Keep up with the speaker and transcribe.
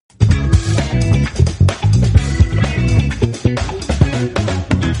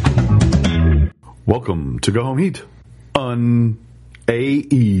Welcome to Go Home Heat on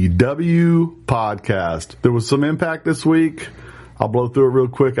AEW podcast. There was some Impact this week. I'll blow through it real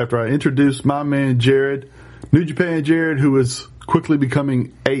quick after I introduce my man Jared, New Japan Jared, who is quickly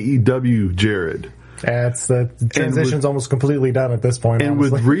becoming AEW Jared. It's the transition's almost completely done at this point. And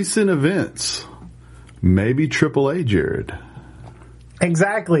honestly, with recent events, maybe AAA Jared.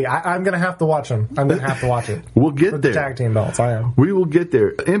 Exactly. I'm going to have to watch them. I'm going to have to watch it. We'll get there. The tag team belts, I am. We will get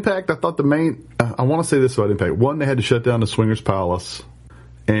there. Impact, I thought the main... I want to say this about Impact. One, they had to shut down the Swingers Palace.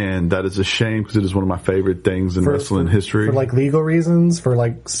 And that is a shame because it is one of my favorite things in wrestling history. For like legal reasons? For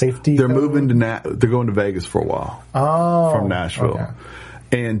like safety? They're moving to... they're going to Vegas for a while. Oh. From Nashville. Okay.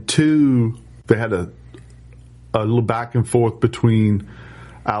 And two, they had a little back and forth between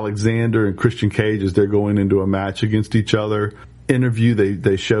Alexander and Christian Cage as they're going into a match against each other. Interview,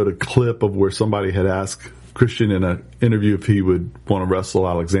 they showed a clip of where somebody had asked Christian in an interview if he would want to wrestle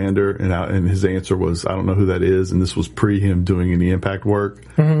Alexander, and his answer was, I don't know who that is, and this was pre him doing any Impact work.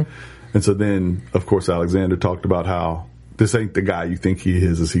 Mm-hmm. And so then, of course, Alexander talked about how this ain't the guy you think he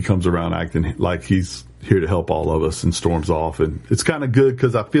is as he comes around acting like he's here to help all of us and storms off. And it's kind of good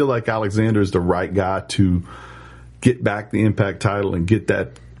because I feel like Alexander is the right guy to get back the Impact title and get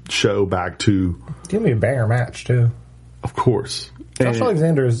that show back to... Give me a banger match, too. Of course. Josh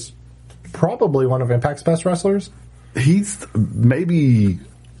Alexander is probably one of Impact's best wrestlers. He's maybe,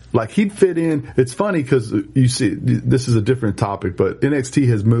 like, he'd fit in. It's funny because you see, this is a different topic, but NXT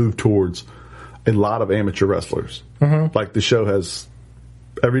has moved towards a lot of amateur wrestlers. Mm-hmm. Like, the show has,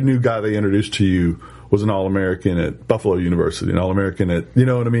 every new guy they introduced to you was an All-American at Buffalo University, an All-American at, you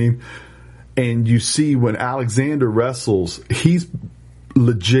know what I mean? And you see when Alexander wrestles, he's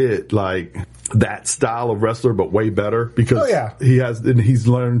legit, like, that style of wrestler, but way better because he's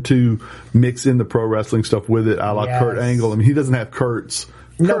learned to mix in the pro wrestling stuff with it. I like Kurt Angle. I mean, he doesn't have Kurt's.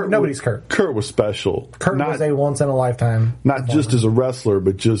 Nobody's Kurt. Kurt was special. Kurt was a once in a lifetime. Not just as a wrestler,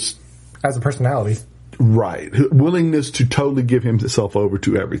 but just as a personality. Right. Willingness to totally give himself over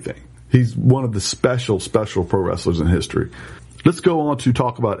to everything. He's one of the special pro wrestlers in history. Let's go on to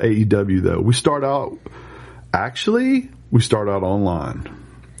talk about AEW though. We start out online.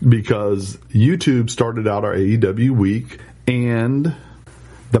 Because YouTube started out our AEW week and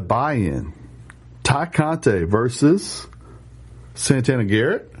the buy-in. Ty Conte versus Santana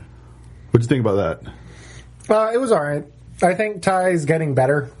Garrett. What'd you think about that? It was all right. I think Ty's getting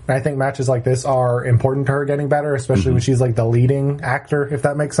better. I think matches like this are important to her getting better, especially when she's like the leading actor, if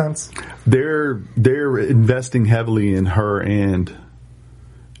that makes sense. They're investing heavily in her and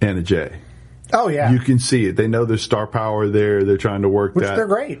Anna Jay. Oh, yeah. You can see it. They know there's star power there. They're trying to work Which that. They're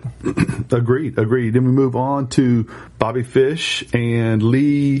great. Agreed. Then we move on to Bobby Fish and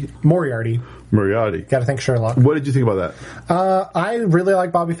Lee Moriarty. Got to thank Sherlock. What did you think about that? I really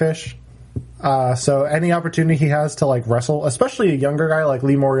like Bobby Fish. So any opportunity he has to like wrestle, especially a younger guy like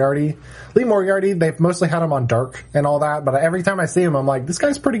Lee Moriarty, they've mostly had him on Dark and all that, but every time I see him, I'm like, this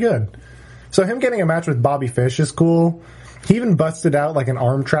guy's pretty good. So him getting a match with Bobby Fish is cool. He even busted out like an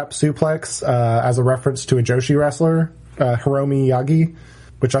arm trap suplex as a reference to a Joshi wrestler, Hiromi Yagi,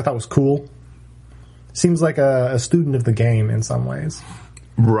 which I thought was cool. Seems like a student of the game in some ways.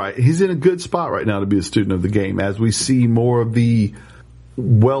 Right. He's in a good spot right now to be a student of the game as we see more of the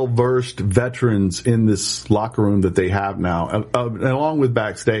well-versed veterans in this locker room that they have now, along with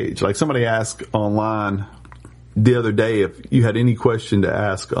backstage. Like somebody asked online the other day if you had any question to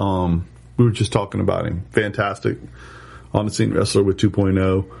ask. We were just talking about him. Fantastic. On the scene wrestler with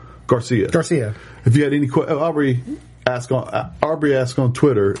 2.0, Garcia. If you had any questions, Aubrey asked on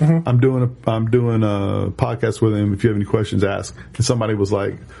Twitter. Mm-hmm. I'm doing a podcast with him. If you have any questions, ask. And somebody was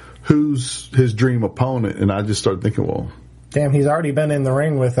like, "Who's his dream opponent?" And I just started thinking, well, damn, he's already been in the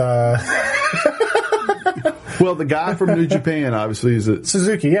ring with. Well, the guy from New Japan obviously is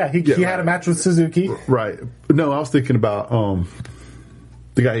Suzuki. Yeah, he had a match with Suzuki. Right. No, I was thinking about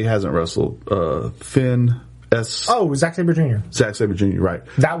the guy he hasn't wrestled, Finn. Zack Sabre Jr. Zack Sabre Jr., right.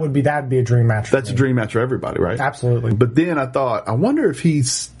 That'd be a dream match. That's a dream match for everybody, right? Absolutely. But then I thought, I wonder if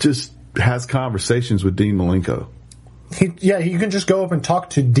he's just has conversations with Dean Malenko. He can just go up and talk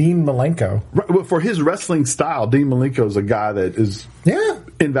to Dean Malenko. Right, well, for his wrestling style, Dean Malenko is a guy that is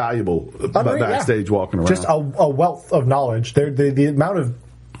invaluable backstage walking around. Just a wealth of knowledge. The amount of...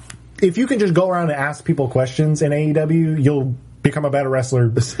 If you can just go around and ask people questions in AEW, you'll become a better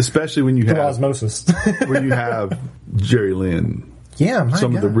wrestler, especially when you have osmosis. When you have Jerry Lynn,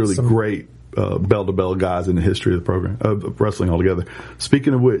 some of the really great bell to bell guys in the history of the program of wrestling altogether.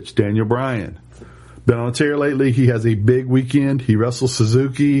 Speaking of which, Daniel Bryan been on a tear lately. He has a big weekend. He wrestles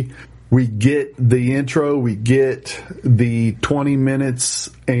Suzuki. We get the intro, we get the 20 minutes,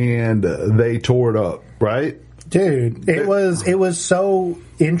 and they tore it up, right? Dude, it was so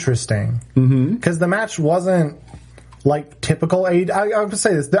interesting. Because the match wasn't like typical AEW. I would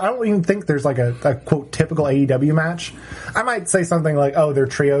say this. I don't even think there's like a quote typical AEW match. I might say something like, oh, their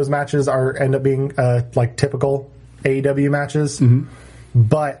trios matches end up being like typical AEW matches.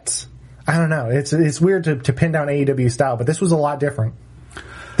 But I don't know. It's weird to pin down AEW style, but this was a lot different.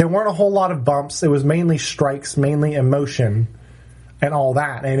 There weren't a whole lot of bumps. It was mainly strikes, mainly emotion, and all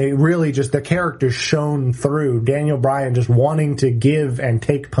that. And it really just, the characters shone through. Daniel Bryan just wanting to give and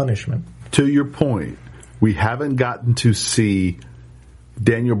take punishment. To your point, we haven't gotten to see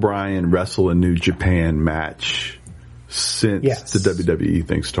Daniel Bryan wrestle a New Japan match since the WWE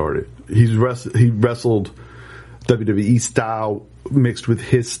thing started. He wrestled WWE style mixed with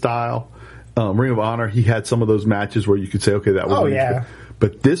his style. Ring of Honor, he had some of those matches where you could say, okay, that was... Oh, yeah.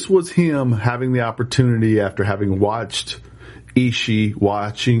 But this was him having the opportunity after having watched Ishii,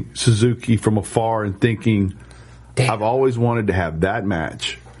 watching Suzuki from afar and thinking, I've always wanted to have that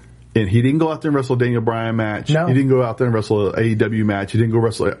match. And he didn't go out there and wrestle a Daniel Bryan match. No. He didn't go out there and wrestle an AEW match. He didn't go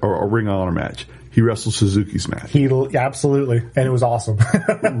wrestle a Ring of Honor match. He wrestled Suzuki's match. Absolutely. And it was awesome.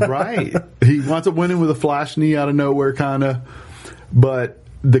 Right. He winds up winning with a flash knee out of nowhere, kind of. But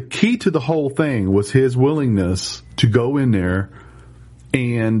the key to the whole thing was his willingness to go in there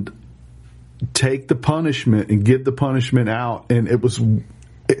and take the punishment and give the punishment out. And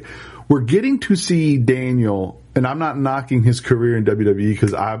we're getting to see Daniel, and I'm not knocking his career in WWE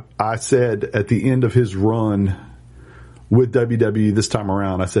because I said at the end of his run with WWE this time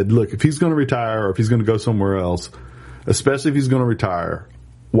around, I said, look, if he's going to retire or if he's going to go somewhere else, especially if he's going to retire,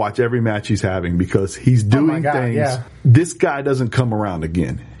 watch every match he's having because he's doing things. Yeah. This guy doesn't come around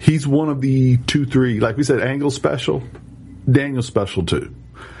again. He's one of the 2-3, like we said, Angle special, Daniel special too.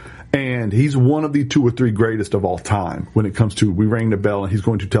 And he's one of the 2 or 3 greatest of all time when it comes to we rang the bell and he's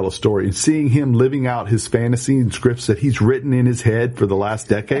going to tell a story. And seeing him living out his fantasy and scripts that he's written in his head for the last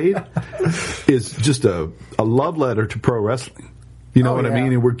decade is just a love letter to pro wrestling. You know what I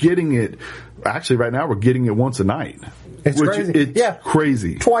mean? And we're getting it, actually right now we're getting it once a night. It's crazy. It's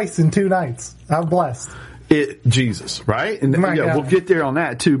crazy. Twice in 2 nights. I'm blessed. Jesus, right? And we'll get there on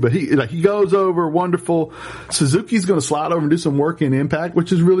that too. But he goes over, wonderful. Suzuki's going to slide over and do some work in Impact,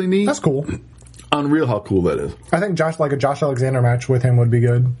 which is really neat. That's cool. Unreal how cool that is. I think a Josh Alexander match with him would be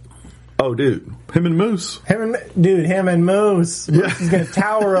good. Oh, dude. Him and Moose. Him and Moose. Yeah. Moose is going to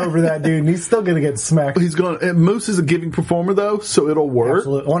tower over that dude, and he's still going to get smacked. Moose is a giving performer, though, so it'll work.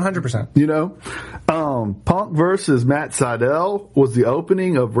 Absolutely. 100%. You know? Punk versus Matt Sydal was the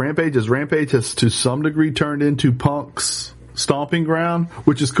opening of Rampage, as Rampage has to some degree turned into Punk's stomping ground,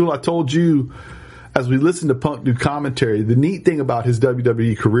 which is cool. I told you, as we listened to Punk do commentary, the neat thing about his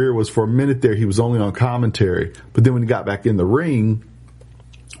WWE career was for a minute there he was only on commentary, but then when he got back in the ring,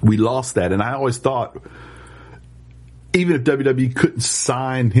 we lost that. And I always thought, even if WWE couldn't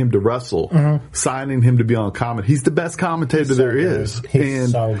sign him to wrestle, signing him to be on comment, he's the best commentator there is.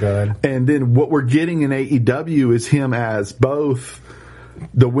 He's so good. And then what we're getting in AEW is him as both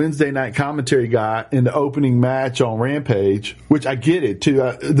the Wednesday night commentary guy in the opening match on Rampage, which I get it too.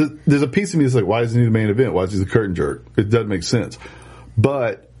 There's a piece of me that's like, why isn't he the main event? Why is he the curtain jerk? It doesn't make sense.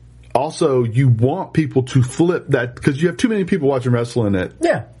 But also, you want people to flip that because you have too many people watching wrestling at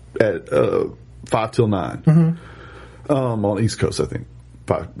 5 till 9 on the East Coast. I think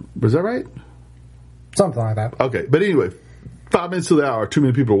 5. Was that right? Something like that. Okay, but anyway, 5 minutes to the hour. Too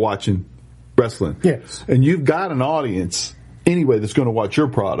many people are watching wrestling. Yes, and you've got an audience anyway that's going to watch your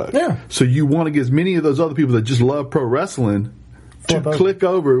product. Yeah. So you want to get as many of those other people that just love pro wrestling to click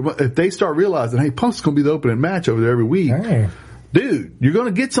over. If they start realizing, hey, Punk's going to be the opening match over there every week. Hey. Dude, you're going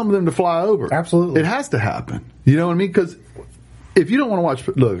to get some of them to fly over. Absolutely. It has to happen. You know what I mean? Because if you don't want to watch,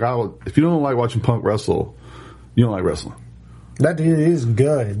 if you don't like watching Punk wrestle, you don't like wrestling. That dude is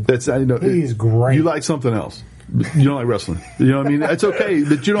good. He's great. You like something else. You don't like wrestling. You know what I mean? It's okay,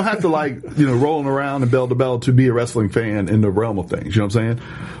 but you don't have to rolling around and bell to bell to be a wrestling fan in the realm of things. You know what I'm saying?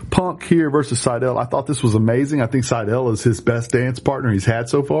 Punk here versus Sydal. I thought this was amazing. I think Sydal is his best dance partner he's had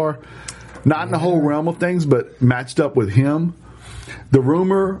so far. Not in the whole realm of things, but matched up with him.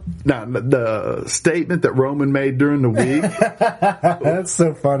 The statement that Roman made during the week. That's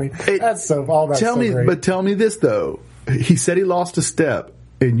so funny. But tell me this though. He said he lost a step,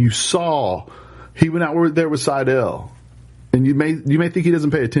 and you saw he went out there with Sydal, and you may think he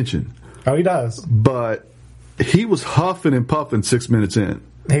doesn't pay attention. Oh, he does. But he was huffing and puffing 6 minutes in.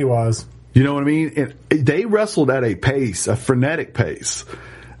 He was. You know what I mean? And they wrestled at a frenetic pace.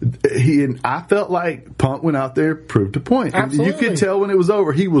 I felt like Punk went out there, proved a point. And you Absolutely. could tell when it was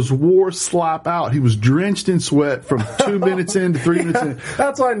over, he was wore slop out. He was drenched in sweat from 2 minutes in to 3 minutes in.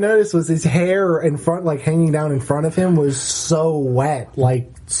 That's what I noticed was his hair in front, like hanging down in front of him, was so wet,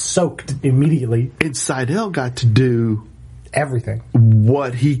 like soaked immediately. And Seidel got to do Everything.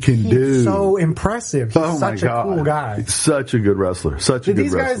 what he can do. He's so impressive. He's Oh my such a God. cool guy. Such a good wrestler. Such a Did good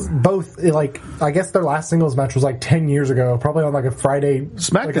these wrestler. guys both, like, I guess their last singles match was like 10 years ago, probably on like a Friday.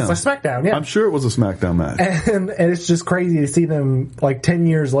 SmackDown. Like, it's like SmackDown, yeah. I'm sure it was a SmackDown match. And it's just crazy to see them like 10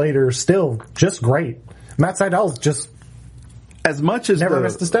 years later still just great. Matt Seidel's just As much as never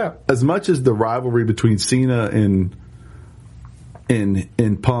missed a step. As much as the rivalry between Cena and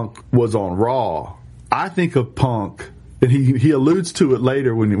Punk was on Raw, I think of Punk, and he alludes to it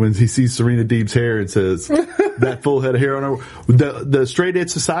later when he sees Serena Deeb's hair and says that full head of hair on her, the Straight Edge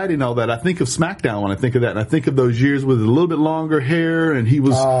Society and all that. I think of SmackDown when I think of that, and I think of those years with a little bit longer hair, and he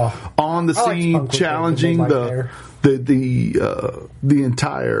was on the I liked scene Punk with challenging the light hair. the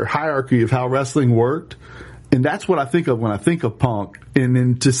entire hierarchy of how wrestling worked. And that's what I think of when I think of Punk. And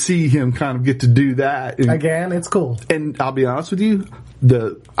then to see him kind of get to do that. And, Again, it's cool. and I'll be honest with you,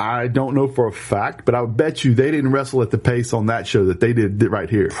 I don't know for a fact, but I would bet you they didn't wrestle at the pace on that show that they did right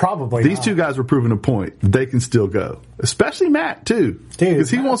here. Probably These not. two guys were proving a point. They can still go. Especially Matt, too. Dude, Because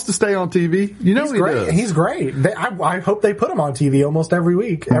he Matt- wants to stay on TV. You know He's he great. does. He's great. I hope they put him on TV almost every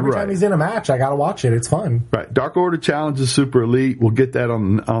week. Every Right. time he's in a match, I gotta watch it. It's fun. Right. Dark Order challenges Super Elite. We'll get that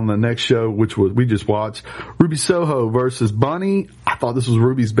on the next show, which we just watched. Ruby Soho versus Bunny. I thought this was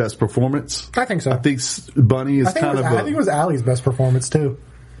Ruby's best performance. I think so. I think Bunny is I think kind it was, of I think it was Allie's best performance too.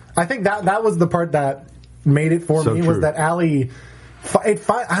 I think that was the part that made it for So me true. was that Allie. I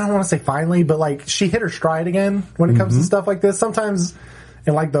don't want to say finally, but like she hit her stride again when it comes to stuff like this. Sometimes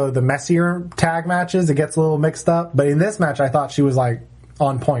in like the messier tag matches, it gets a little mixed up. But in this match, I thought she was like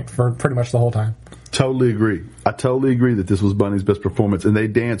on point for pretty much the whole time. Totally agree. I totally agree that this was Bunny's best performance, and they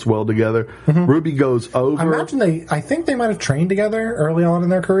dance well together. Ruby goes over. I imagine I think they might have trained together early on in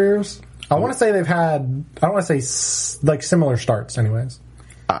their careers. I want to say they've had, I don't want to say like similar starts anyways.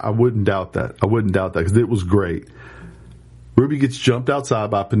 I wouldn't doubt that. I wouldn't doubt that because it was great. Ruby gets jumped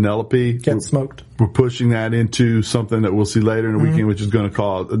outside by Penelope. Get smoked. We're pushing that into something that we'll see later in the weekend, which is going to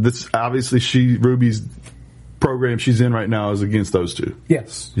cause this. Obviously, Ruby's program she's in right now is against those two.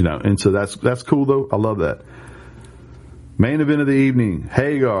 Yes. You know, and so that's cool though. I love that. Main event of the evening: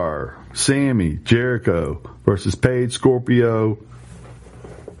 Hagar, Sammy, Jericho versus Paige, Scorpio,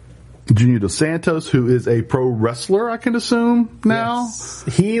 Junior Dos Santos, who is a pro wrestler, I can assume now. Yes.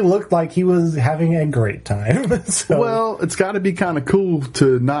 He looked like he was having a great time. So, Well, it's got to be kind of cool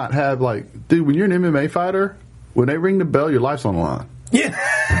to not have like, dude, when you're an MMA fighter, when they ring the bell, your life's on the line. yeah.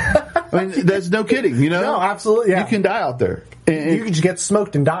 I mean, that's no kidding, you know? No, absolutely, yeah. You can die out there. And, You could just get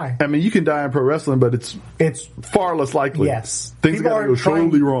smoked and die. I mean, you can die in pro wrestling, but it's It's far less likely. yes. Things People got to go aren't trying-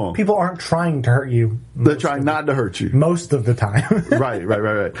 totally wrong. People aren't trying to hurt you. They're trying not to hurt you. Most of the time. Right.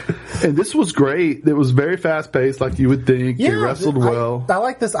 And this was great. It was very fast paced, like you would think. They wrestled well. I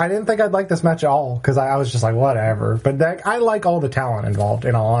like this. I didn't think I'd like this match at all because I was just like, whatever. But I like all the talent involved,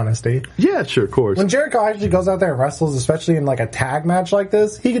 in all honesty. Yeah, sure, of course. When Jericho actually goes out there and wrestles, especially in like a tag match like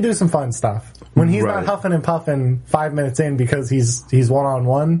this, he could do some fun stuff. When he's Right. not huffing and puffing 5 minutes in because he's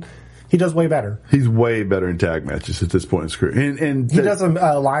one-on-one, he does way better. He's way better in tag matches at this point in his career. And He does a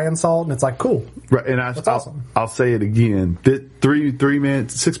lion salt, and it's like, cool. right, and That's awesome. I'll say it again. 3-minute,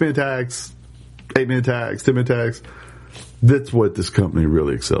 6-minute tags, 8-minute tags, 10-minute tags. That's what this company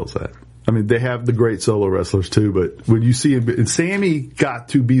really excels at. I mean, they have the great solo wrestlers too, but when you see him, and Sammy got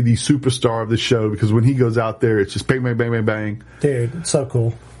to be the superstar of the show because when he goes out there, it's just bang, bang, bang, bang, bang. Dude, so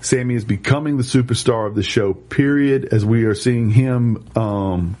cool. Sammy is becoming the superstar of the show, period, as we are seeing him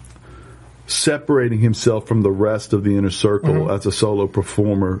separating himself from the rest of the inner circle as a solo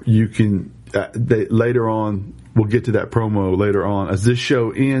performer. You can, later on, we'll get to that promo later on, as this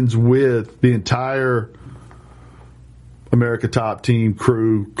show ends with the entire America Top Team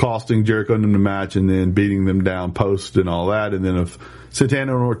crew costing Jericho in the match and then beating them down post and all that. And then of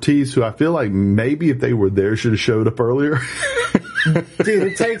Santana and Ortiz, who I feel like maybe if they were there should have showed up earlier. Dude,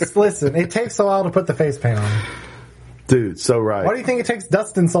 it takes a while to put the face paint on. Dude, so right. Why do you think it takes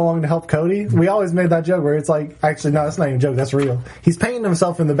Dustin so long to help Cody? We always made that joke where it's like, actually, no, that's not even a joke, that's real. He's painting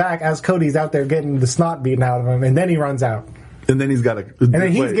himself in the back as Cody's out there getting the snot beaten out of him, and then he runs out. And then he's got to... And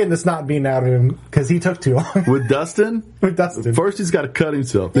then he's getting the snot beaten out of him because he took too long. With Dustin? With Dustin. First he's got to cut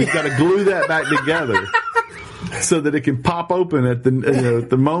himself. He's got to glue that back together so that it can pop open at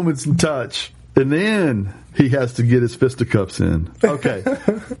the moment's touch. And then he has to get his fisticuffs in. Okay.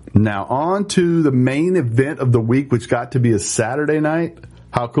 Now on to the main event of the week, which got to be a Saturday night.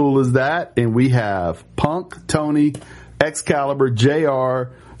 How cool is that? And we have Punk, Tony, Excalibur,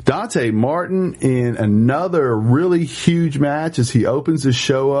 JR, Dante Martin in another really huge match as he opens his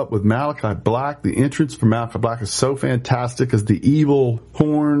show up with Malachi Black. The entrance for Malachi Black is so fantastic as the evil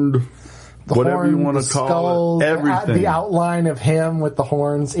horned, whatever you want to call it, everything. The outline of him with the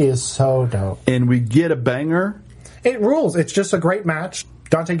horns is so dope. And we get a banger. It rules. It's just a great match.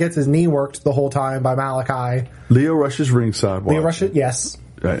 Dante gets his knee worked the whole time by Malachi. Leo Rush's ringside. Leo Rush, yes.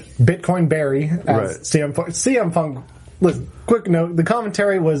 Right. Bitcoin Barry as right. CM Punk. Listen, quick note, the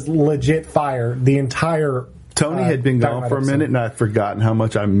commentary was legit fire. The entire Tony had been gone for a minute, and I'd forgotten how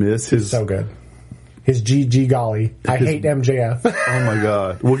much I miss his... So good. His GG golly. I hate MJF. Oh, my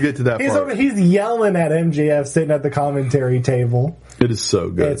God. We'll get to that part. He's yelling at MJF sitting at the commentary table. It is so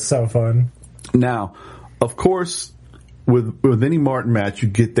good. It's so fun. Now, of course, with any Martin match, you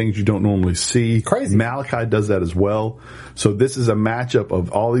get things you don't normally see. Crazy. Malachi does that as well. So this is a matchup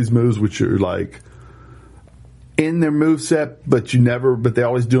of all these moves, which are like... in their moveset, but they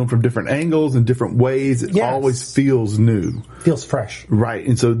always do them from different angles and different ways. It always feels new. Feels fresh. Right.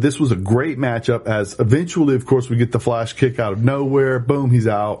 And so this was a great matchup as eventually, of course, we get the flash kick out of nowhere. Boom, he's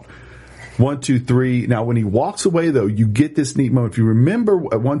out. 1, 2, 3. Now, when he walks away, though, you get this neat moment. If you remember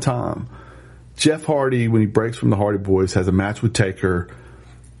at one time, Jeff Hardy, when he breaks from the Hardy Boys, has a match with Taker,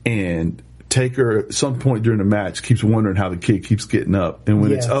 and Taker, at some point during the match, keeps wondering how the kid keeps getting up. And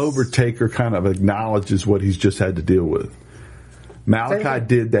when it's over, Taker kind of acknowledges what he's just had to deal with. Malachi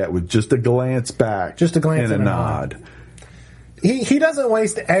did that with just a glance back. Just a glance and a nod. He doesn't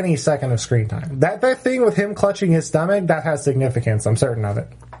waste any second of screen time. That thing with him clutching his stomach, that has significance. I'm certain of it.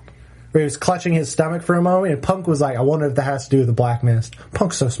 Where he was clutching his stomach for a moment, and Punk was like, I wonder if that has to do with the Black Mist.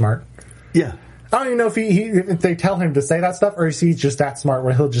 Punk's so smart. Yeah. I don't even know if they tell him to say that stuff, or is he just that smart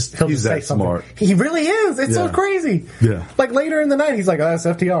where he'll just say something. Smart. He really is. It's so crazy. Yeah. Like later in the night, he's like, "Oh, that's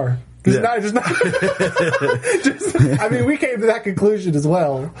FTR." I mean, we came to that conclusion as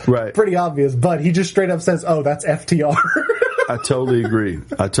well. Right. Pretty obvious, but he just straight up says, "Oh, that's FTR." I totally agree.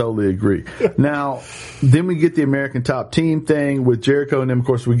 Now, then we get the American Top Team thing with Jericho, and then of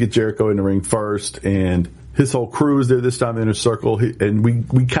course we get Jericho in the ring first, and his whole crew is there this time, Inner Circle, and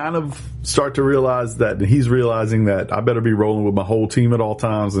we kind of start to realize that, and he's realizing that I better be rolling with my whole team at all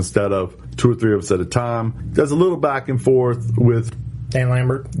times instead of 2 or 3 of us at a time. Does a little back and forth with Dan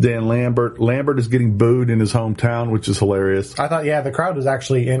Lambert. Lambert is getting booed in his hometown, which is hilarious. I thought, the crowd was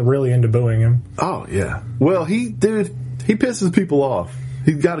actually really into booing him. Oh, yeah. Well, he pisses people off.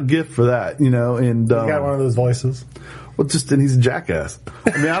 He's got a gift for that, and he's got one of those voices. Well, and he's a jackass.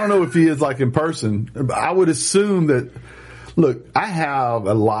 I mean, I don't know if he is like in person, but I would assume that, look, I have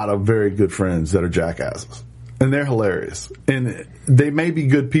a lot of very good friends that are jackasses, and they're hilarious. And they may be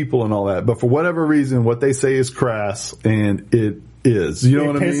good people and all that, but for whatever reason, what they say is crass, and it is. You know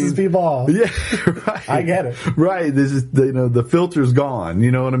what I mean? It pisses people off. Yeah, right. I get it. Right. This is, the filter's gone.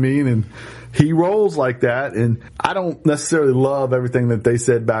 You know what I mean? And he rolls like that, and I don't necessarily love everything that they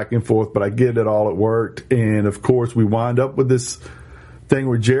said back and forth, but I get it all. It worked. And of course, we wind up with this thing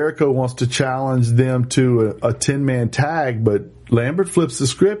where Jericho wants to challenge them to a 10-man tag, but Lambert flips the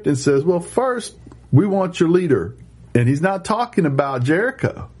script and says, well, first, we want your leader. And he's not talking about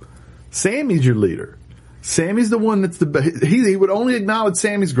Jericho. Sammy's your leader. Sammy's the one that's he would only acknowledge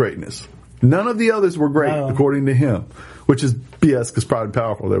Sammy's greatness. None of the others were great, according to him, which is BS because Proud and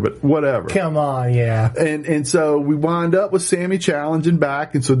Powerful there, but whatever. Come on, yeah. And so we wind up with Sammy challenging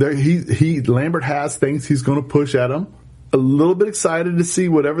back, and so there Lambert has things he's going to push at him. A little bit excited to see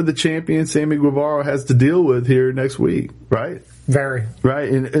whatever the champion Sammy Guevara has to deal with here next week, right? Very. Right,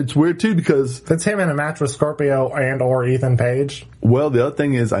 and it's weird too because that's him in a match with Scorpio and or Ethan Page. Well, the other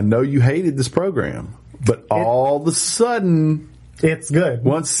thing is I know you hated this program, but all of a sudden it's good.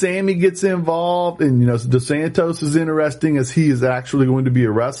 Once Sammy gets involved, and Dos Santos is interesting as he is actually going to be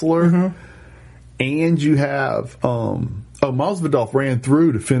a wrestler, mm-hmm. and you have Masvidal ran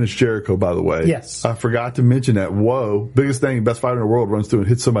through to finish Jericho. By the way, yes, I forgot to mention that. Whoa, biggest thing, best fighter in the world runs through and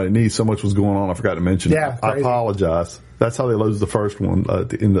hits somebody's knee. So much was going on, I forgot to mention. Yeah, I apologize. That's how they lose the first one at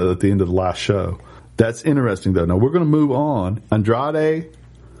the end of the last show. That's interesting though. Now we're going to move on. Andrade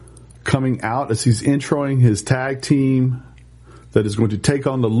coming out as he's introing his tag team that is going to take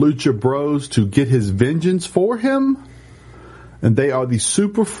on the Lucha Bros to get his vengeance for him. And they are the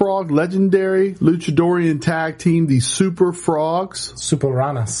Super Frog legendary Luchadorian tag team, the Super Frogs.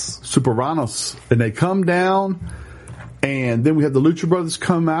 Superanos. And they come down, and then we have the Lucha Brothers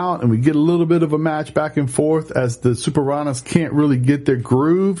come out, and we get a little bit of a match back and forth as the Superanos can't really get their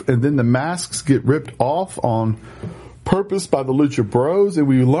groove, and then the masks get ripped off on purpose by the Lucha Bros, and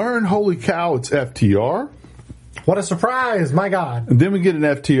we learn, holy cow, it's FTR. What a surprise! My God. And then we get an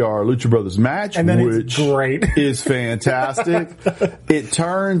FTR Lucha Brothers match, And then which it's great. is fantastic. It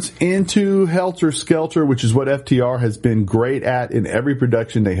turns into Helter Skelter, which is what FTR has been great at in every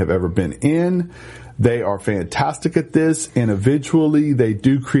production they have ever been in. They are fantastic at this, and eventually they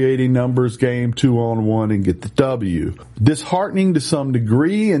do create a numbers game 2-on-1 and get the W. Disheartening to some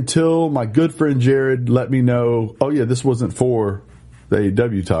degree until my good friend Jared let me know, oh yeah, this wasn't for the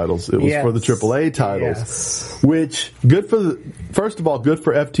AEW titles. It was for the AAA titles, which first of all, good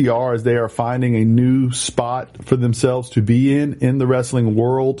for FTR as they are finding a new spot for themselves to be in the wrestling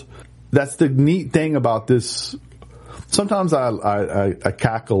world. That's the neat thing about this. Sometimes I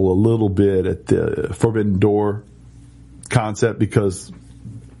cackle a little bit at the Forbidden Door concept because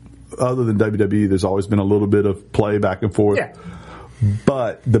other than WWE, there's always been a little bit of play back and forth. Yeah.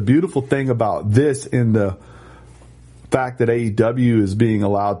 But the beautiful thing about this and the fact that AEW is being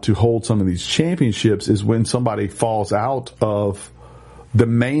allowed to hold some of these championships is when somebody falls out of the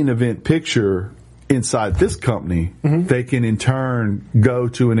main event picture inside this company, they can in turn go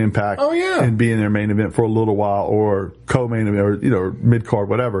to an Impact and be in their main event for a little while or co-main event or mid-card,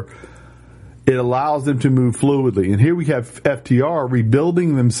 whatever. It allows them to move fluidly. And here we have FTR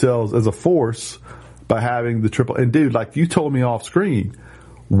rebuilding themselves as a force by having the triple. And dude, like you told me off screen,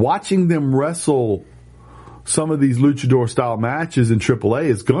 watching them wrestle some of these luchador style matches in AAA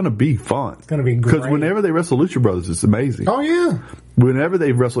is going to be fun. It's going to be great. Because whenever they wrestle Lucha Brothers, it's amazing. Oh, yeah. Whenever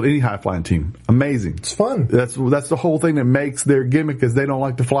they've wrestled any high-flying team, amazing. It's fun. That's the whole thing that makes their gimmick is they don't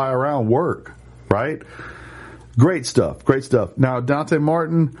like to fly around work, right? Great stuff. Great stuff. Now, Dante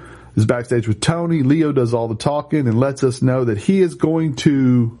Martin is backstage with Tony. Leo does all the talking and lets us know that he is going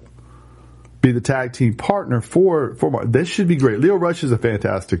to be the tag team partner for Martin. This should be great. Leo Rush is a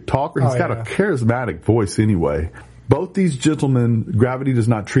fantastic talker. He's got a charismatic voice anyway. Both these gentlemen, gravity does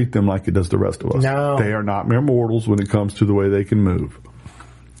not treat them like it does the rest of us. No. They are not mere mortals when it comes to the way they can move.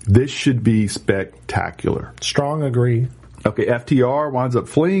 This should be spectacular. Strong agree. Okay, FTR winds up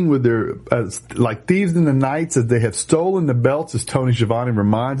fleeing with their, like thieves in the night, as they have stolen the belts, as Tony Schiavone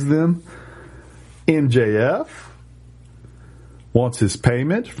reminds them. MJF wants his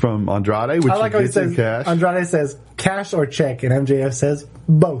payment from Andrade, which I like he how gets in cash. Andrade says cash or check, and MJF says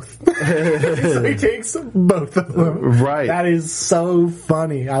both. So he takes both of them. Right. That is so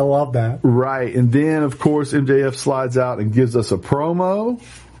funny. I love that. Right. And then, of course, MJF slides out and gives us a promo,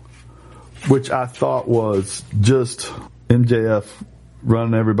 which I thought was just MJF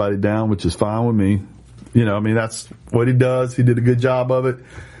running everybody down, which is fine with me. You know, I mean, that's what he does. He did a good job of it.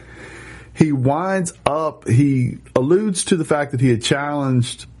 He winds up, he alludes to the fact that he had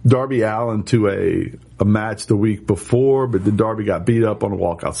challenged Darby Allin to a match the week before, but then Darby got beat up on a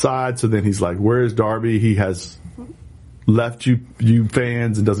walk outside. So then he's like, where's Darby? He has left you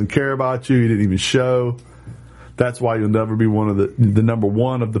fans and doesn't care about you. He didn't even show. That's why you'll never be one of the number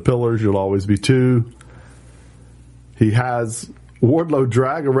one of the pillars. You'll always be two. He has Wardlow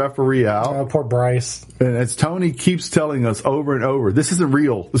drag a referee out. Oh, poor Bryce. And as Tony keeps telling us over and over, this isn't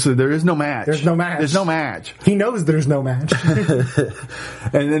real. There is no match. There's no match. There's no match. He knows there's no match.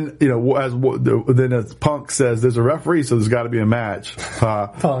 And then, you know, as Punk says, there's a referee, so there's got to be a match.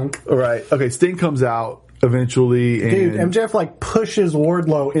 Punk. All right. Okay, Sting comes out eventually. And dude, MJF like pushes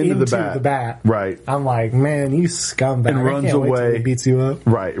Wardlow into the bat. Right. I'm like, man, you scumbag. And runs I can't away. Wait till he beats you up.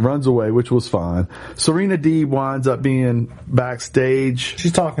 Right. Runs away, which was fine. Serena Deeb winds up being backstage.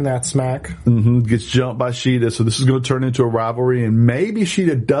 She's talking that smack. Gets jumped by Sheeta, so this is going to turn into a rivalry, and maybe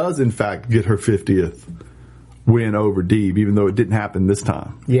Sheeta does, in fact, get her 50th win over Deeb, even though it didn't happen this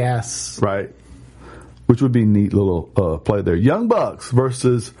time. Yes. Right. Which would be a neat little play there. Young Bucks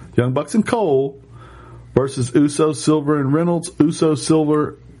and Cole versus Uso, Silver, and Reynolds. Uso,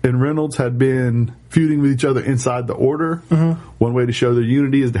 Silver, and Reynolds had been feuding with each other inside the Order. One way to show their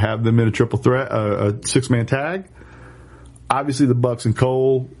unity is to have them in a triple threat, a six-man tag. Obviously, the Bucks and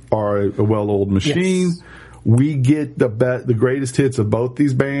Cole are a well-oiled machine. Yes. We get the greatest hits of both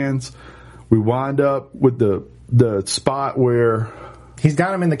these bands. We wind up with the spot where he's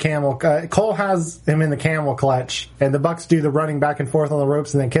got him in the camel. Cole has him in the camel clutch, and the Bucks do the running back and forth on the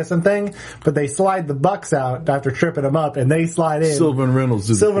ropes and then kissing thing. But they slide the Bucks out after tripping him up, and they slide in. Silver and Reynolds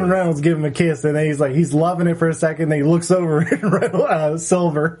give him a kiss, and then he's loving it for a second. Then he looks over at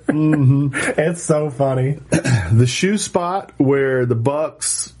Silver. It's so funny. The shoe spot where the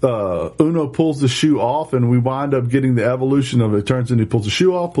Bucks, Uno pulls the shoe off, and we wind up getting the evolution of it. Turns into he pulls the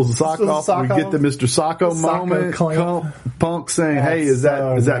shoe off, pulls the sock off. We get the Mr. Socko moment. Punk saying, "Hey, is that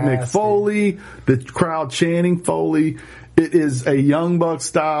Mick Foley?" The crowd chanting Foley. It is a Young Bucks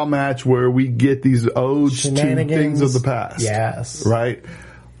style match where we get these odes to things of the past. Yes. Right?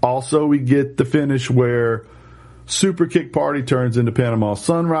 Also, we get the finish where Super kick party turns into Panama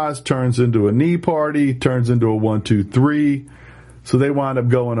Sunrise, turns into a knee party, turns into a 1, 2, 3. So they wind up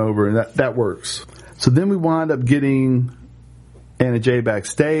going over, and that works. So then we wind up getting Anna Jay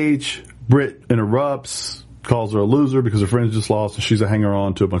backstage. Britt interrupts, calls her a loser because her friends just lost, and she's a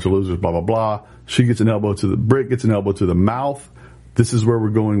hanger-on to a bunch of losers, blah, blah, blah. She gets Britt gets an elbow to the mouth. This is where we're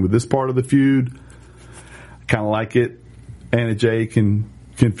going with this part of the feud. Kind of like it. Anna Jay can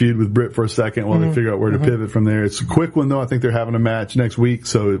feud with Britt for a second while they figure out where to pivot from there. It's a quick one, though. I think they're having a match next week,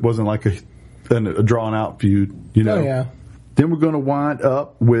 so it wasn't like a drawn-out feud, you know. Oh, yeah. Then we're going to wind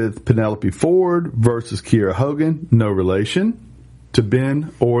up with Penelope Ford versus Kiera Hogan. No relation to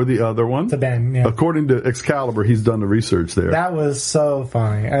Ben or the other one. To Ben, yeah. According to Excalibur, he's done the research there. That was so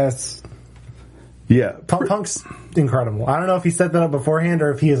funny. Yeah. Punk's incredible. I don't know if he set that up beforehand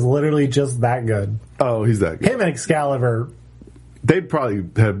or if he is literally just that good. Oh, he's that good. Him and Excalibur. They probably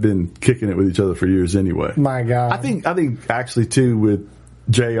have been kicking it with each other for years anyway. My God. I think actually, too, with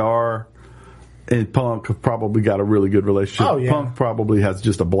JR and Punk have probably got a really good relationship. Oh, yeah. Punk probably has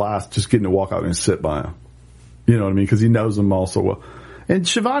just a blast just getting to walk out and sit by him. You know what I mean? Because he knows them all so well. And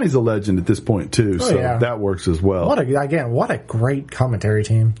Shivani's a legend at this point, too, so that works as well. What a great commentary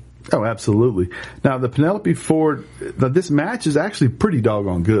team. Oh, absolutely. Now, the Penelope Ford, this match is actually pretty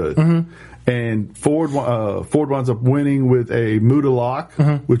doggone good. Mm-hmm. And Ford winds up winning with a Muda lock,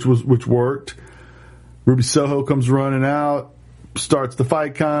 which worked. Ruby Soho comes running out, starts the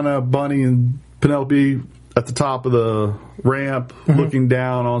fight kind of. Bunny and Penelope at the top of the ramp, looking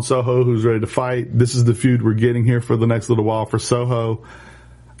down on Soho, who's ready to fight. This is the feud we're getting here for the next little while for Soho.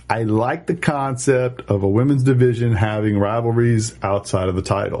 I like the concept of a women's division having rivalries outside of the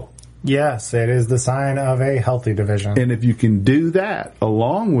title. Yes, it is the sign of a healthy division. And if you can do that,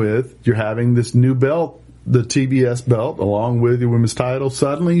 along with you're having this new belt, the TBS belt, along with your women's title,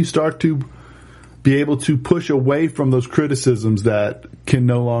 suddenly you start to be able to push away from those criticisms that can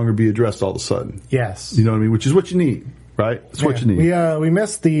no longer be addressed all of a sudden. Yes. You know what I mean? Which is what you need, right? It's what you need. We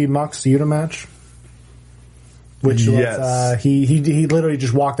missed the Mox Yuta match. Which was, he literally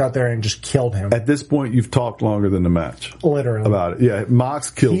just walked out there and just killed him. At this point, you've talked longer than the match. Literally. About it. Yeah,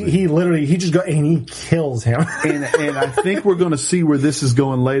 Mox killed him. He just goes and he kills him. and I think we're going to see where this is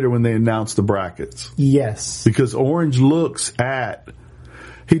going later when they announce the brackets. Yes. Because Orange looks at,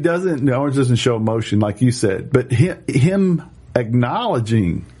 Orange doesn't show emotion like you said, but him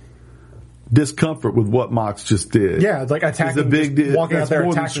acknowledging discomfort with what Mox just did. Yeah, it's like attacking. Is a big deal. Walking That's out there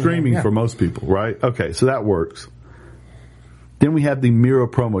more than attacking screaming him. for most people, right? Okay, so that works. Then we have the Miro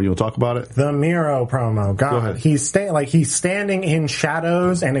promo. You want to talk about it? The Miro promo. God, Go ahead. he's standing in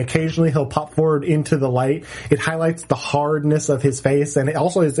shadows, and occasionally he'll pop forward into the light. It highlights the hardness of his face, and it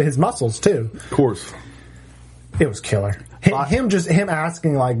also his muscles too. Of course, it was killer. Him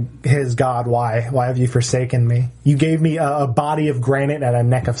asking like his God, why have you forsaken me? You gave me a body of granite and a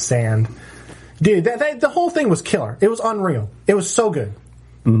neck of sand. Dude, the whole thing was killer. It was unreal. It was so good.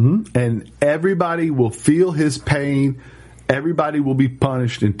 Mm-hmm. And everybody will feel his pain. Everybody will be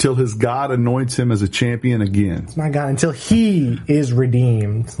punished until his God anoints him as a champion again. My God, until he is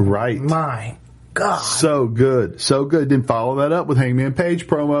redeemed. Right. My God. So good. So good. Then follow that up with Hangman Page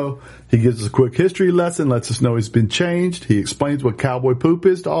promo. He gives us a quick history lesson, lets us know he's been changed. He explains what cowboy poop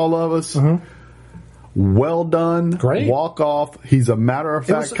is to all of us. Mm-hmm. Well done. Great. Walk off. He's a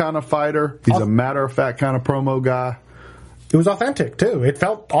matter-of-fact kind of fighter. He's a matter-of-fact kind of promo guy. It was authentic, too. It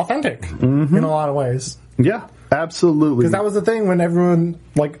felt authentic in a lot of ways. Yeah, absolutely. Because that was the thing when everyone,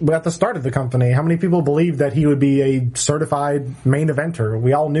 like, at the start of the company, how many people believed that he would be a certified main eventer?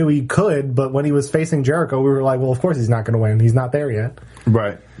 We all knew he could, but when he was facing Jericho, we were like, well, of course he's not going to win. He's not there yet.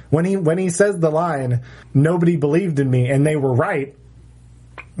 Right. When he says the line, nobody believed in me, and they were right,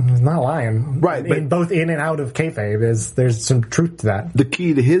 he's not lying. Right. But both in and out of kayfabe, there's some truth to that. The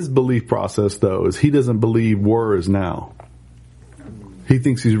key to his belief process, though, is he doesn't believe war is now. He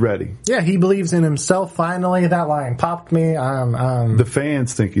thinks he's ready. Yeah, he believes in himself. Finally, that line popped me. The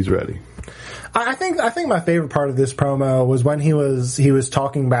fans think he's ready. I think my favorite part of this promo was when he was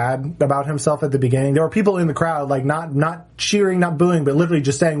talking bad about himself at the beginning. There were people in the crowd, like not cheering, not booing, but literally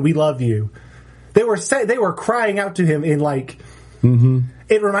just saying, "We love you." They were crying out to him in like. Mm-hmm.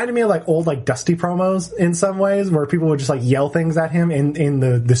 It reminded me of like old like Dusty promos in some ways, where people would just like yell things at him in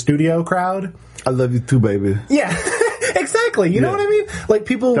the studio crowd. I love you too, baby. Yeah. Exactly. You know what I mean? Like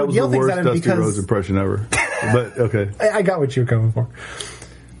people would yell things at him Dusty because Rhodes impression ever. But okay, I got what you were going for.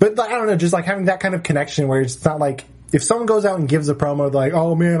 But I don't know, just like having that kind of connection where it's not like if someone goes out and gives a promo, they're like,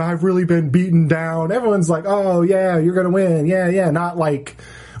 "Oh man, I've really been beaten down." Everyone's like, "Oh yeah, you're gonna win." Yeah, yeah. Not like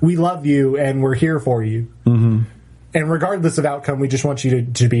we love you and we're here for you. Mm-hmm. And regardless of outcome, we just want you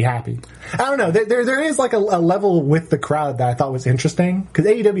to be happy. I don't know. There is like a level with the crowd that I thought was interesting, because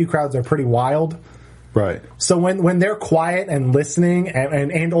AEW crowds are pretty wild. Right. So when they're quiet and listening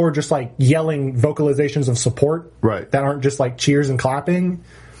and or just like yelling vocalizations of support, right, that aren't just like cheers and clapping,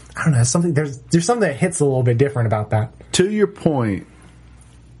 I don't know, something there's something that hits a little bit different about that. To your point,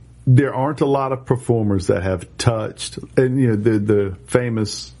 there aren't a lot of performers that have touched, and you know, the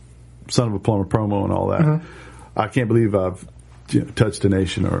famous Son of a Plumber promo and all that. Mm-hmm. I can't believe I've touched a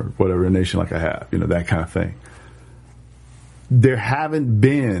nation or whatever, a nation like I have, that kind of thing. There haven't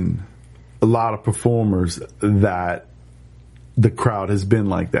been a lot of performers that the crowd has been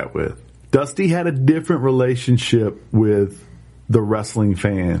like that with. Dusty had a different relationship with the wrestling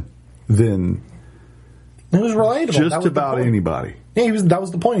fan than it was relatable. Just about anybody. Yeah, that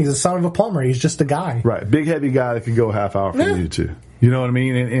was the point. He's the son of a plumber. He's just a guy. Right. Big, heavy guy that could go a half hour for you too. You know what I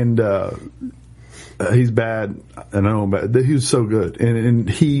mean? And he's bad, and I know him bad. He was so good. And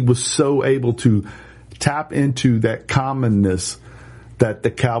he was so able to tap into that commonness that the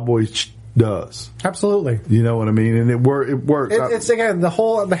Cowboys does. Absolutely. You know what I mean? And it works. It's again, the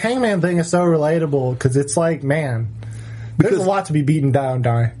Hangman thing is so relatable, because it's like, man, there's a lot to be beaten down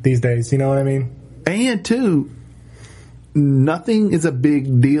these days. You know what I mean? And two, nothing is a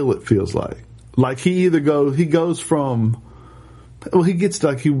big deal, it feels like. Like he goes from, well, he gets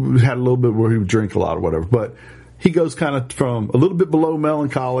like he had a little bit where he would drink a lot or whatever, but he goes kind of from a little bit below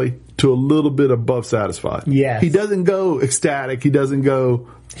melancholy to a little bit above satisfied. Yes. He doesn't go ecstatic. He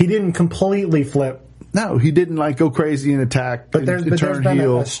didn't completely flip. No, he didn't like go crazy and attack, but there's been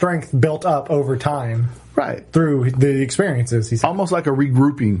a strength built up over time. Right. Through the experiences. He's almost like a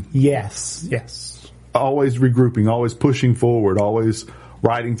regrouping. Yes. Always regrouping, always pushing forward, always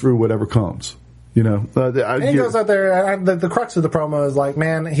riding through whatever comes. And he goes out there. The crux of the promo is like,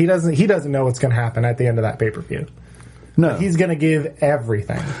 man, he doesn't know what's going to happen at the end of that pay-per-view. No, but he's going to give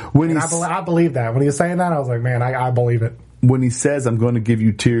everything. I believe that. When he was saying that, I was like, man, I believe it. When he says, "I'm going to give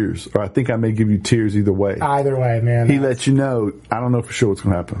you tears," or "I think I may give you tears," either way. Either way, man. He lets you know. I don't know for sure what's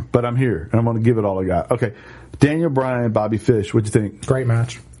going to happen, but I'm here and I'm going to give it all I got. Okay, Daniel Bryan, Bobby Fish. What'd you think? Great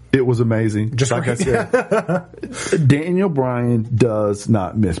match. It was amazing. Just like great. I said, Daniel Bryan does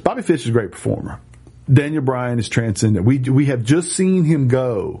not miss. Bobby Fish is a great performer. Daniel Bryan is transcendent. We have just seen him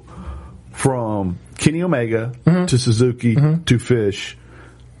go from Kenny Omega to Suzuki to Fish.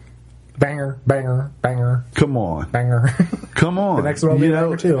 Banger. Come on. Banger. Come on. The next one will be a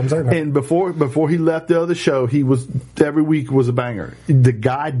banger too, I'm certain. And before he left the other show, every week was a banger. The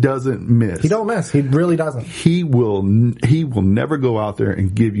guy doesn't miss. He don't miss. He really doesn't. He will never go out there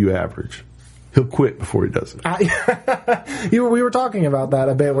and give you average. He'll quit before he does it. We were talking about that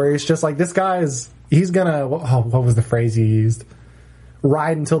a bit, where he's just like, this guy he's gonna, what was the phrase he used?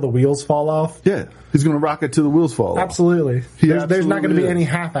 Ride until the wheels fall off. Yeah, he's going to rock it till the wheels fall off. Absolutely. There's not going to be any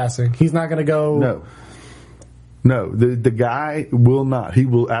half-assing. He's not going to go... No. The guy will not. He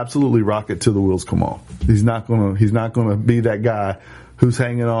will absolutely rock it till the wheels come off. He's not going to be that guy who's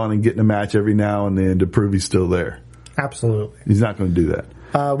hanging on and getting a match every now and then to prove he's still there. Absolutely. He's not going to do that.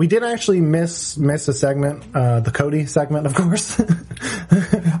 We did actually miss a segment, the Cody segment, of course.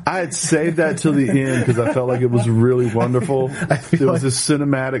 I had saved that till the end because I felt like it was really wonderful. It was a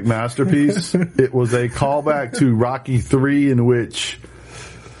cinematic masterpiece. It was a callback to Rocky III, in which...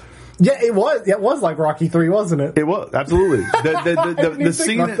 Yeah, it was. It was like Rocky III, wasn't it? It was, absolutely. The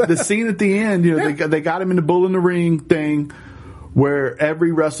scene at the end, they got him in the Bull in the Ring thing, where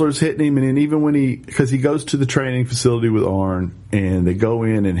every wrestler's hitting him, and then even because he goes to the training facility with Arn, and they go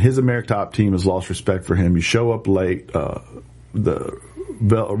in, and his American Top team has lost respect for him. You show up late, the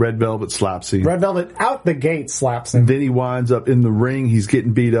Red Velvet slaps him. Red Velvet out the gate slaps him. Then he winds up in the ring. He's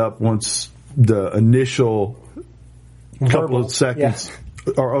getting beat up once the initial couple of seconds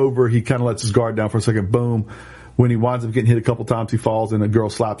are over. He kind of lets his guard down for a second. Boom. When he winds up getting hit a couple times, he falls, and a girl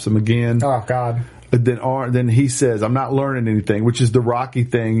slaps him again. Oh, God. Then he says, "I'm not learning anything," which is the Rocky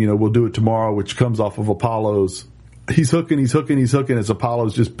thing. We'll do it tomorrow, which comes off of Apollo's. He's hooking as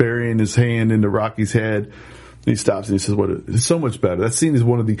Apollo's just burying his hand into Rocky's head. And he stops and he says, "What? It's so much better." That scene is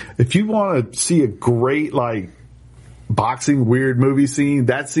one of the. If you want to see a great boxing weird movie scene,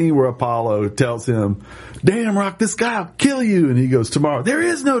 that scene where Apollo tells him, "Damn, Rock, this guy will kill you," and he goes, "Tomorrow." There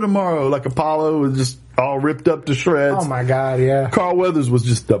is no tomorrow. Like Apollo was just all ripped up to shreds. Oh my God, yeah. Carl Weathers was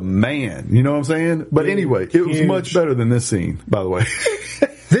just the man. You know what I'm saying? But anyway, it was much better than this scene, by the way.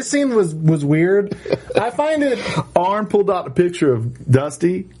 This scene was weird. I find it. Arn pulled out a picture of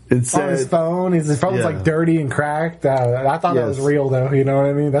Dusty and said, on his phone. His phone's like dirty and cracked. I thought that was real, though. You know what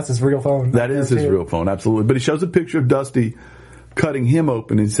I mean? That's his real phone. That is his real phone, absolutely. But he shows a picture of Dusty cutting him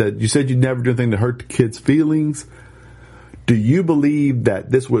open and said, "You said you'd never do anything to hurt the kid's feelings." Do you believe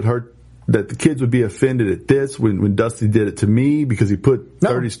that this would hurt, that the kids would be offended at this when Dusty did it to me because he put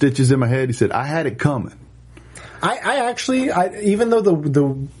 30 stitches in my head? He said, I had it coming. I actually, even though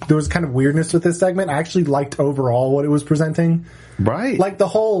there was kind of weirdness with this segment, I actually liked overall what it was presenting. Right. Like the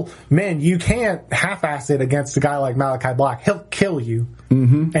whole, man, you can't half-ass it against a guy like Malachi Black. He'll kill you.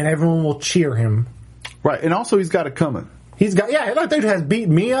 Mm-hmm. And everyone will cheer him. Right. And also he's got it coming. That dude has beat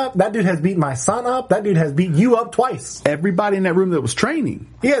me up. That dude has beat my son up. That dude has beat you up twice. Everybody in that room that was training.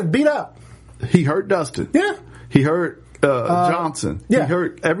 He has beat up. He hurt Dustin. Yeah. He hurt Johnson. Yeah. He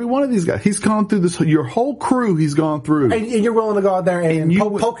hurt every one of these guys. He's gone through this. Your whole crew he's gone through. And you're willing to go out there and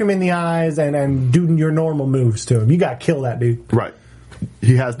poke him in the eyes and do your normal moves to him. You got to kill that dude. Right.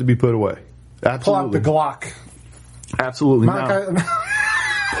 He has to be put away. Absolutely. Pull out the Glock. Absolutely. Pull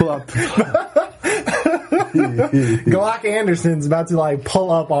out the Glock Anderson's about to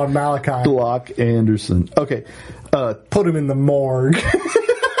pull up on Malachi. Glock Anderson. Okay. Put him in the morgue.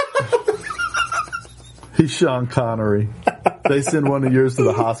 He's Sean Connery. They send one of yours to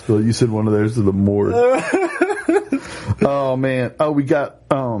the hospital. You send one of theirs to the morgue. Oh, man. Oh, we got,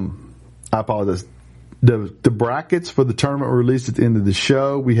 I apologize. The brackets for the tournament were released at the end of the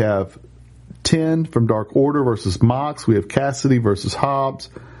show. We have 10 from Dark Order versus Mox. We have Cassidy versus Hobbs.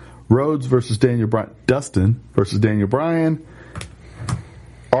 Rhodes versus Daniel Bryan. Dustin versus Daniel Bryan.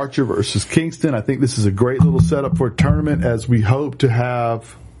 Archer versus Kingston. I think this is a great little setup for a tournament as we hope to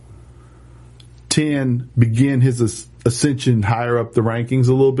have 10 begin his ascension higher up the rankings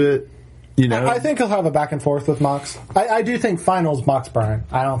a little bit. You know, I think he'll have a back and forth with Mox. I do think finals Mox Bryan.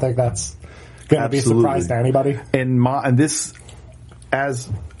 I don't think that's going to be a surprise to anybody. And this, as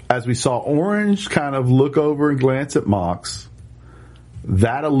we saw Orange kind of look over and glance at Mox,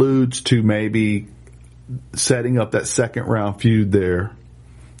 that alludes to maybe setting up that second round feud there.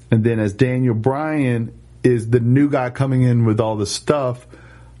 And then as Daniel Bryan is the new guy coming in with all this stuff,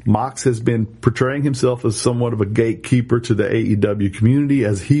 Mox has been portraying himself as somewhat of a gatekeeper to the AEW community,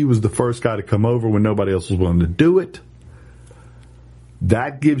 as he was the first guy to come over when nobody else was willing to do it.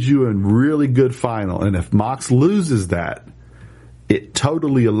 That gives you a really good final. And if Mox loses that, it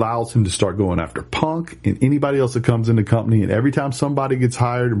totally allows him to start going after Punk and anybody else that comes in the company. And every time somebody gets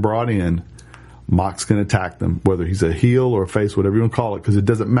hired and brought in, Mox can attack them, whether he's a heel or a face, whatever you want to call it, because it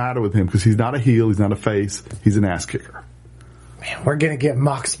doesn't matter with him, because he's not a heel, he's not a face, he's an ass kicker. Man, we're going to get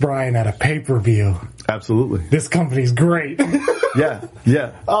Mox Bryan at a pay-per-view. Absolutely. This company's great.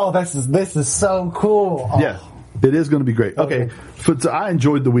 Yeah. Oh, this is so cool. Oh. Yeah, it is going to be great. Okay. So I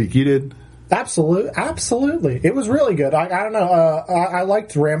enjoyed the week. You did? Absolutely. It was really good. I don't know. I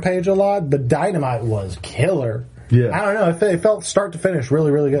liked Rampage a lot, but Dynamite was killer. Yeah. I don't know. It felt start to finish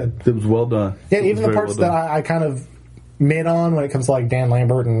really, really good. It was well done. Yeah, even the parts that I kind of mid on when it comes to Dan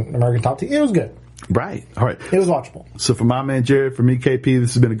Lambert and American Top Team, it was good. Right. All right. It was watchable. So for my man Jared, for me KP,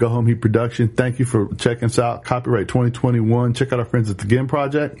 this has been a Go Home Heat production. Thank you for checking us out. Copyright 2021. Check out our friends at the GIN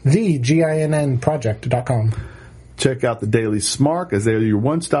Project. TheGINNProject.com. Check out the Daily Smark, as they're your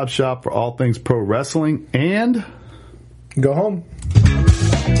one-stop shop for all things pro wrestling. And go home.